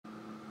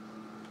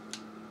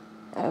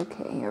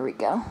Okay, here we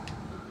go.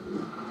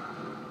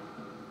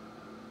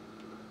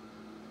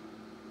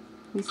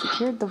 We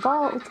secured the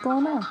vault. What's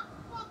going on?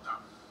 What the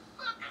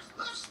fuck is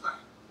this thing?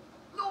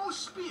 No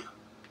spear,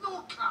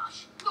 no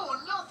cash, no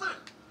nothing.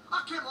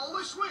 I came all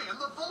this way and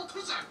the vault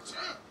is empty.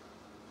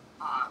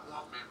 I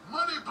want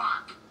my money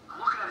back. I'm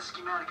looking at a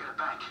schematic of the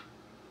bank.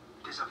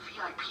 There's a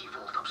VIP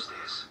vault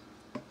upstairs.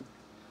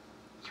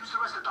 Use the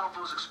rest of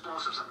Dalfo's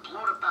explosives and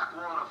blow the back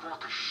wall of the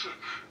vault to shit.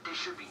 There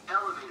should be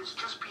elevators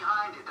just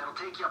behind it that'll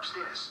take you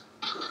upstairs.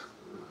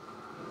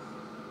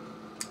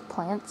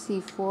 Plant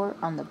C4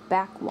 on the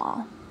back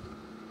wall.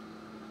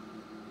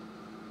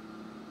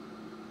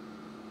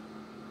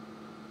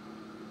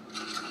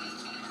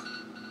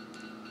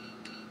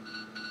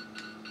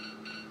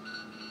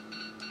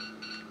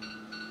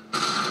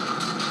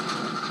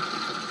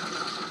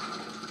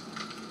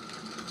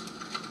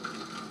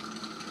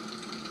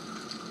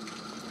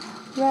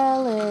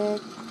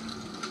 Relic.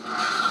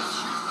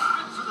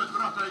 Bad for the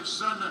dropout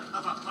son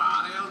of a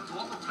bar-held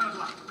bottle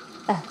peddler.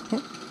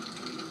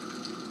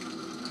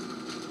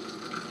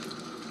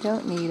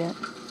 Don't need it.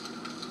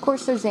 Of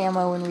course there's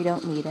ammo when we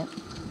don't need it.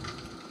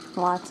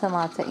 Lots and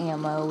lots of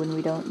ammo when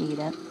we don't need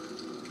it.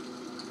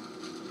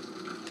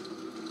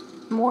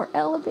 More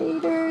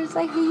elevators.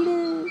 I hate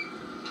it.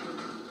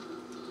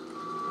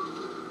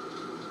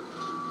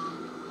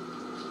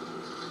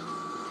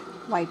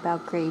 Wipe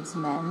out Graves'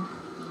 men.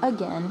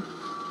 Again.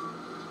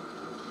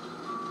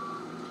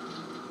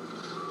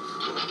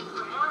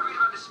 The more I read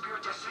about the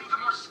spirit destiny, the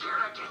more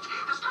scared I get.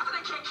 There's nothing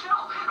it can't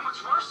kill. And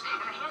what's worse, in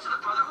the hands of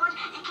the Brotherhood,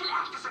 it can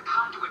act as a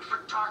conduit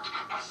for dark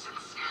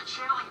essence.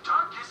 Channeling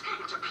darkness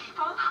into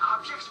people,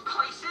 objects,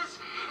 places.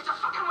 It's a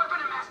fucking weapon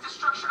of mass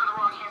destruction in the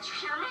wrong hands, you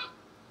hear me?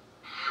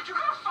 You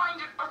gotta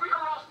find it or we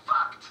are all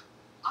fucked.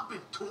 I've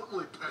been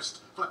totally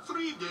pissed for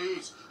 3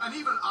 days, and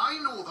even I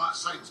know that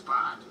sounds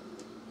bad.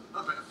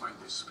 I better find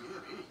this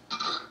spear,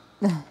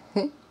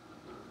 eh?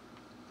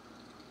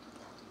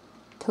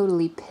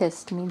 Totally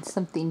pissed means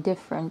something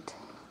different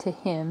to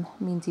him.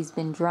 Means he's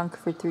been drunk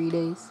for 3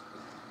 days.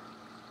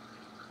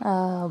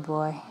 Oh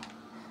boy.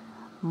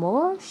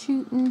 More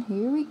shooting.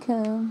 Here we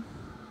come.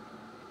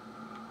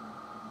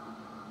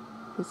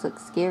 This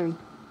looks scary.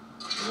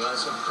 You are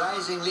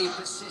surprisingly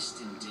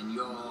persistent in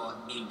your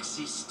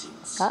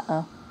existence.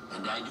 Uh-oh.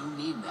 And I do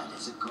mean that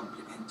as a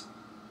compliment.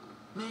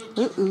 May it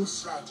Uh-oh. give you the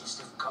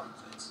slightest of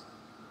comforts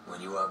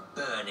when you are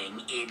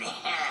burning in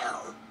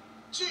hell.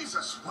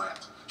 Jesus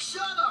wet!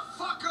 Shut the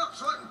fuck up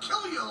so I can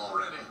kill you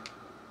already!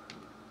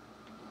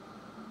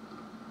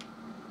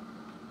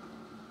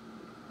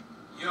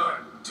 You're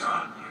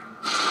done,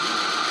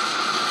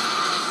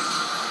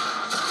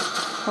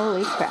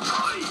 Holy crap.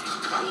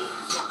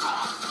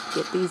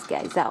 Get these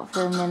guys out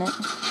for a minute.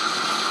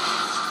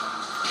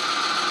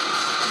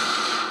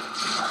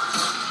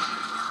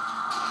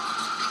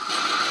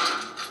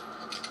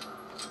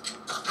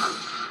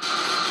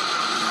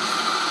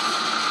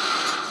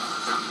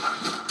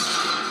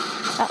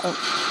 Uh-oh.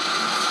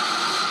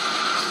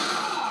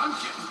 Oh, I'm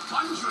getting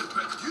plunged,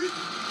 but good.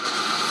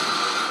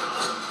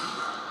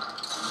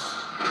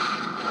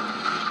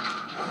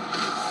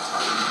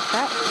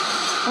 Crap.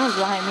 Someone's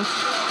behind me.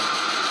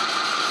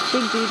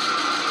 Big dude.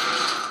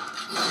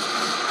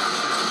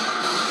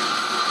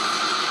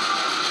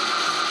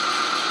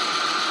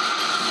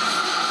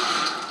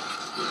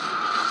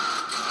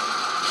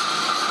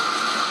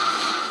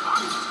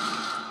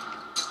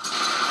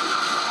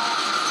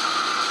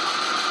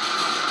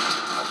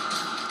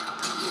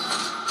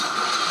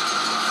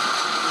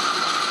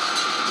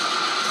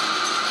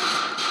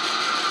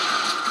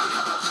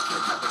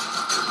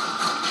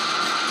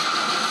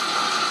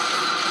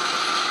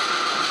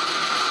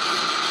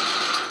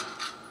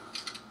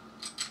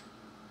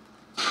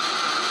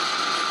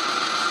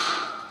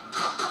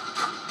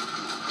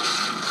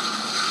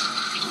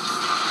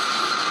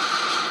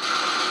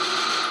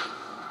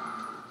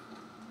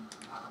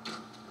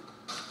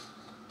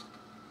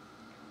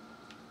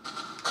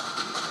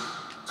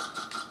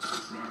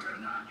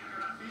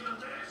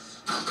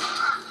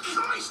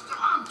 Christ,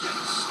 I'm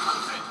getting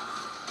stunted!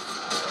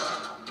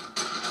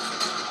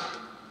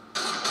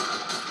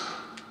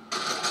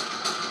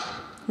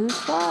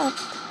 Who's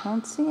left? I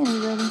don't see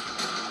anybody.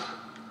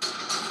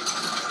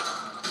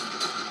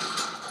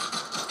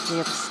 Is he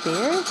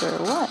upstairs or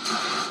what?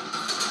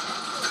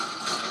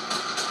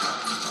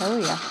 Oh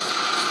yeah.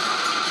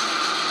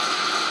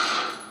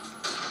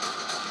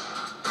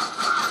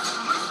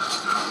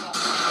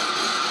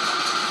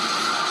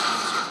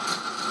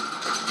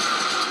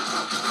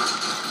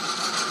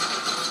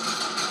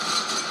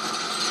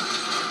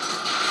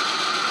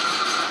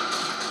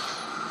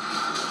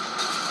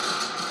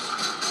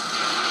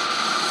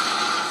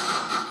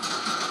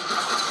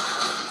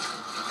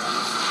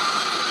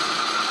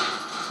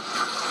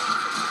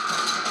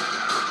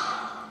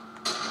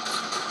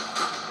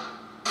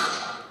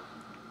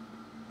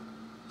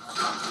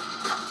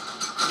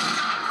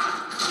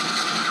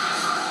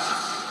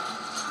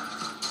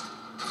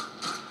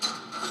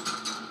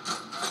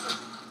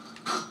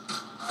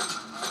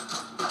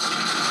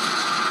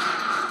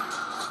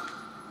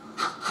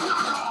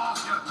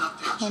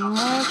 One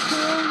more up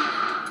here.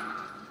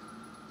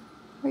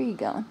 Where are you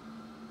going?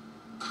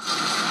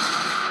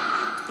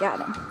 Got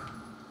him.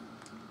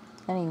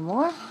 Any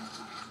more?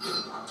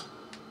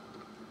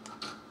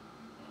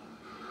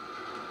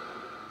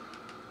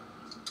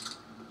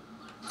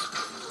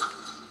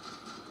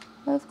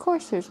 Well, of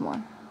course there's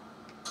more.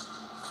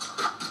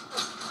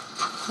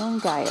 One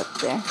guy up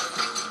there.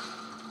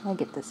 I'll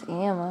get this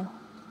ammo.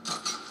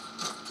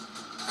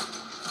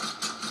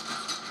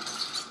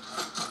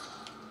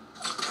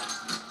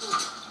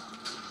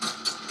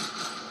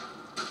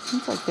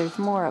 Seems like there's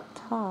more up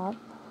top.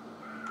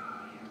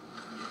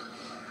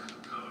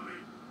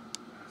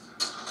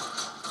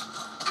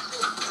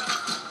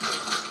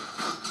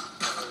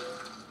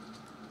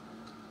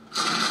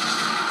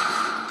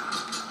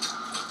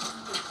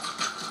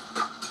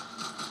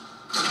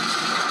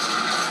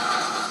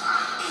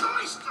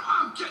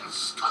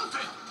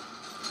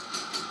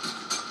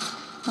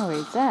 Oh,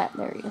 where's that?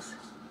 There he is.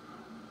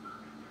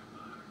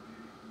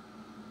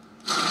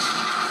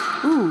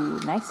 Ooh,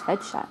 nice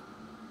headshot.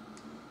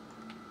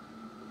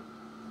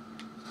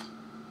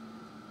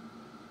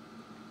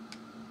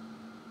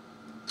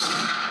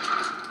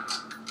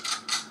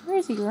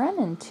 Where's he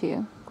running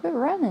to? Quit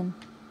running.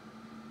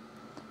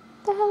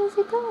 What the hell is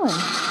he doing?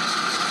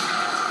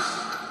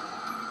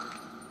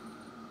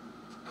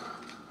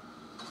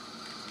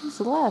 Who's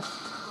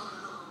left?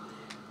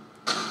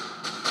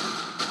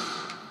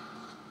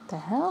 The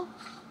hell?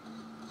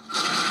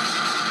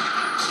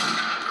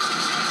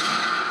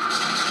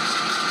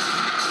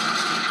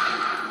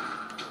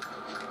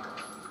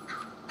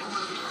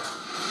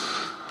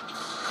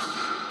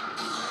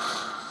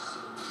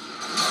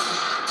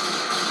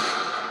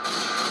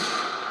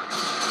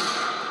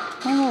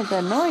 I don't know what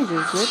that noise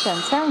is. It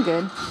doesn't sound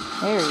good.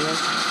 There he is.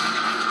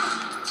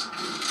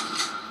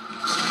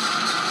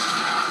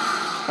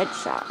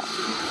 Headshot.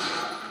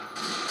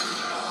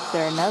 Is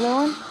there another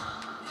one?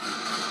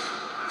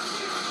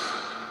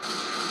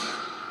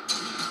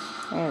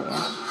 There we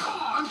are.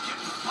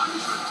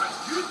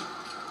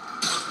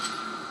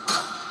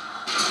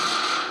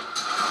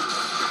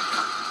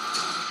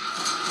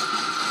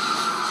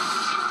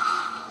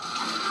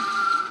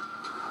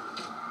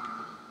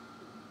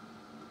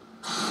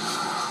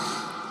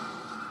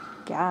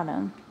 Got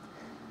him.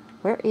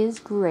 Where is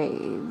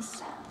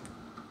Graves?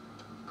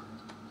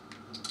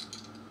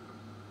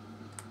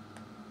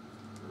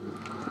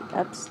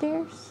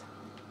 Upstairs?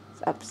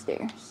 It's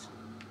upstairs.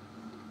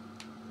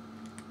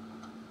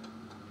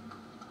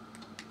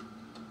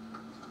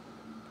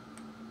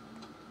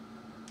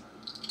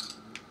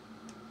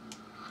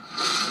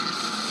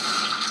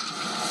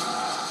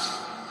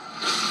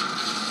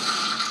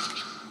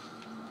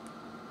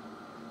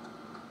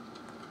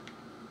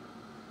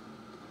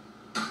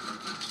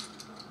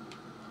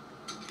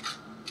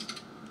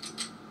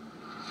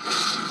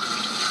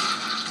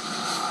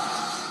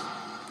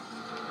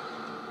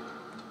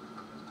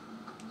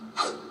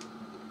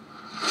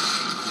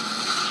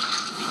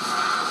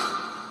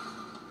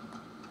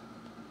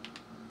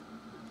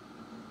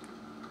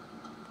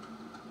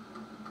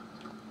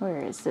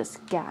 Where is this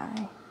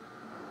guy?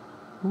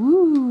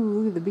 Ooh,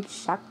 look at the big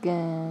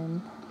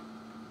shotgun.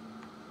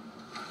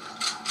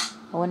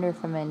 I wonder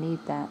if I'm gonna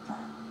need that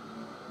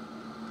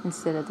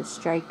instead of the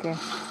striker.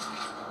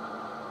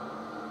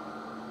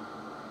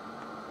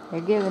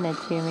 They're giving it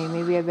to me.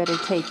 Maybe I better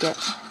take it.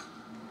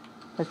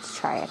 Let's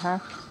try it, huh?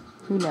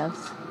 Who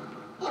knows?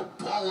 Oh,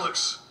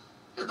 bollocks!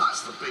 Yeah,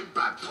 that's the big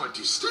bad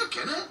pointy stick,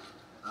 isn't it?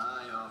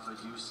 I offered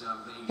you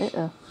salvation,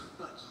 Uh-oh.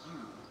 but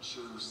you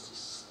chose to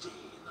stay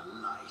in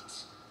the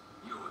light.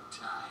 Your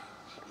time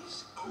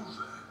is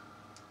over.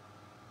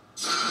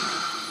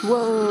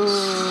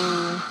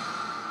 Whoa!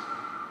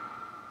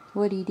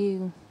 What'd he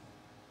do?